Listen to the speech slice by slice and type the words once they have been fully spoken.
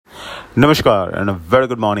Namaskar and a very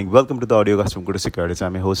good morning. Welcome to the audiocast from Good Securities.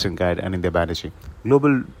 I'm your host and guide Anindya Banerjee.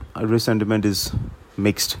 Global risk sentiment is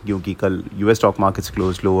mixed क्योंकि कल US stock markets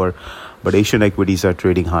closed lower, but Asian equities are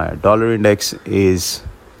trading higher. Dollar index is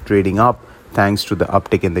trading up thanks to the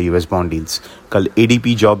uptick in the US bond yields. कल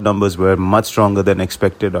ADP job numbers were much stronger than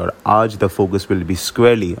expected और आज the focus will be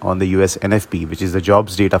squarely on the US NFP, which is the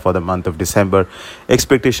jobs data for the month of December.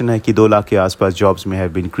 Expectation है कि 2 लाख के आसपास jobs may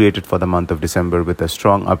have been created for the month of December with a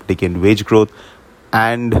strong uptick in wage growth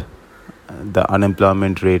and the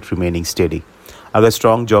unemployment rate remaining steady. अगर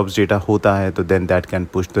strong jobs data होता है तो then that can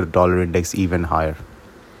push the dollar index even higher.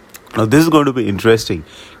 Now this is going to be interesting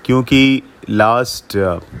क्योंकि last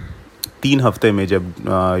 3 हफ्ते में जब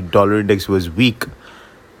dollar index was weak,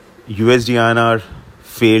 USD INR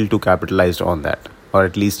failed to capitalize on that, or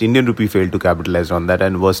at least Indian rupee failed to capitalize on that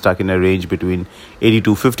and was stuck in a range between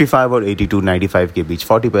 82.55 और 82.95 के बीच,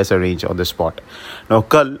 40 पैसा range on the spot. Now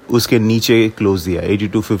कल उसके नीचे close दिया,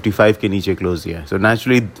 82.55 के नीचे close दिया. So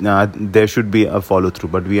naturally there should be a follow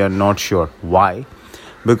through, but we are not sure why.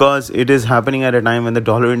 Because it is happening at a time when the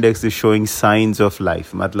dollar index is showing signs of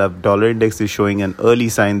life. मतलब dollar index is showing an early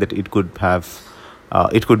sign that it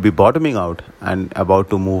could be bottoming out and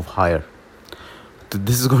about to move higher. So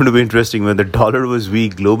this is going to be interesting. When the dollar was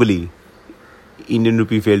weak globally, Indian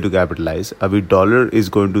rupee failed to capitalize. Abhi dollar is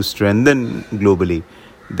going to strengthen globally.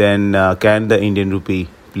 Then can the Indian rupee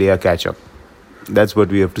play a catch up? That's what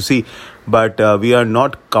we have to see. But we are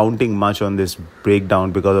not counting much on this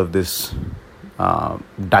breakdown because of this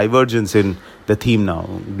divergence in the theme now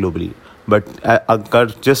globally. But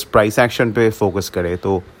अगर just price action पे focus करें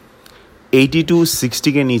तो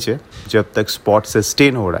 82.60 के नीचे जब तक spot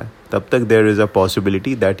sustain हो रहा है तब तक there is a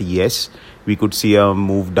possibility that yes, we could see a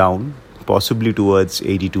move down possibly towards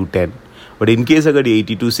 82.10. But in case अगर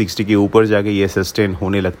 82.60 के ऊपर जाके ये sustain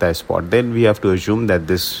होने लगता है spot, then we have to assume that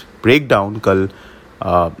this breakdown कल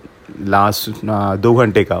last 2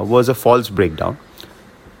 घंटे का was a false breakdown.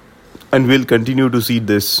 And we'll continue to see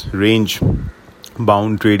this range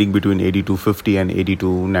bound trading between 82.50 and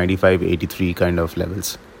 82.95, 83 kind of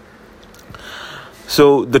levels.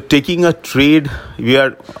 So the taking a trade, we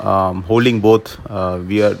are holding both.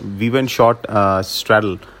 We went short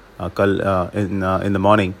straddle in the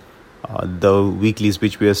morning. The weeklies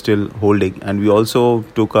which we are still holding, and we also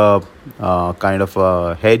took a kind of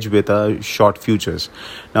a hedge with a short futures.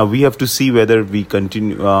 Now we have to see whether we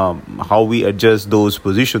continue how we adjust those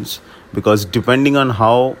positions, because depending on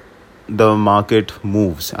how the market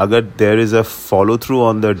moves, agar there is a follow through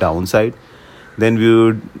on the downside, then we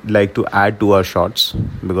would like to add to our shorts,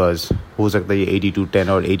 because हो सकता है ये 82.10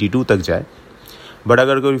 और 82 तक जाए. But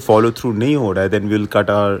अगर कोई follow through नहीं हो रहा है, then we'll cut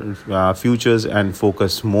our futures and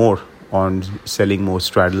focus more on selling more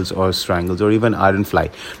straddles or strangles or even iron fly.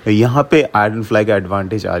 यहाँ पे iron fly का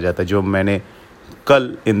advantage आ जाता है, जो मैंने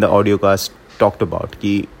कल in the audio cast talked about,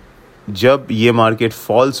 कि जब ये market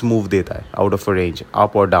false move देता है out of a range,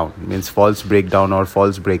 up or down, means false breakdown or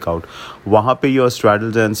false breakout, वहाँ पे your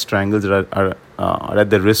straddles and strangles are at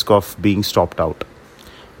the risk of being stopped out.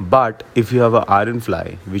 But if you have an iron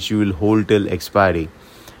fly which you will hold till expiry,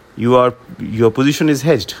 your position is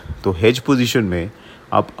hedged. तो hedge position में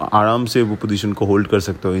आप आराम से वो position को hold कर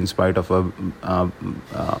सकते हो in spite of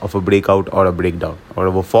a breakout or a breakdown. और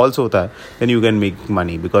वो false होता है, then you can make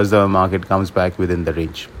money because the market comes back within the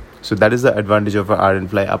range. So that is the advantage of an iron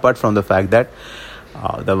fly, apart from the fact that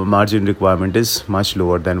the margin requirement is much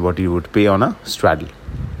lower than what you would pay on a straddle.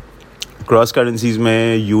 Cross currencies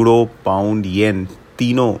में euro, pound, yen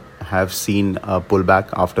तीनों have seen a pullback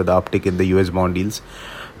after the uptick in the US bond yields.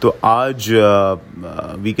 तो आज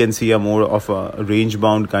we can see a more of a range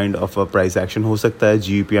bound kind of a price action हो सकता है.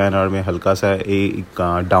 GBP/INR में हल्का सा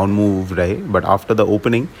एक down move रहे, but after the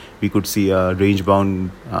opening we could see a range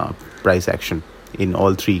bound price action in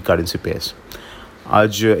all three currency pairs.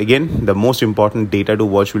 आज again the most important data to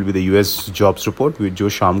watch will be the US jobs report, जो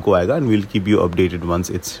शाम को आएगा, and we'll keep you updated once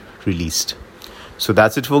it's released. So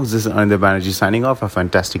that's it, folks. This is Anindya Banerjee signing off. A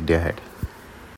fantastic day ahead.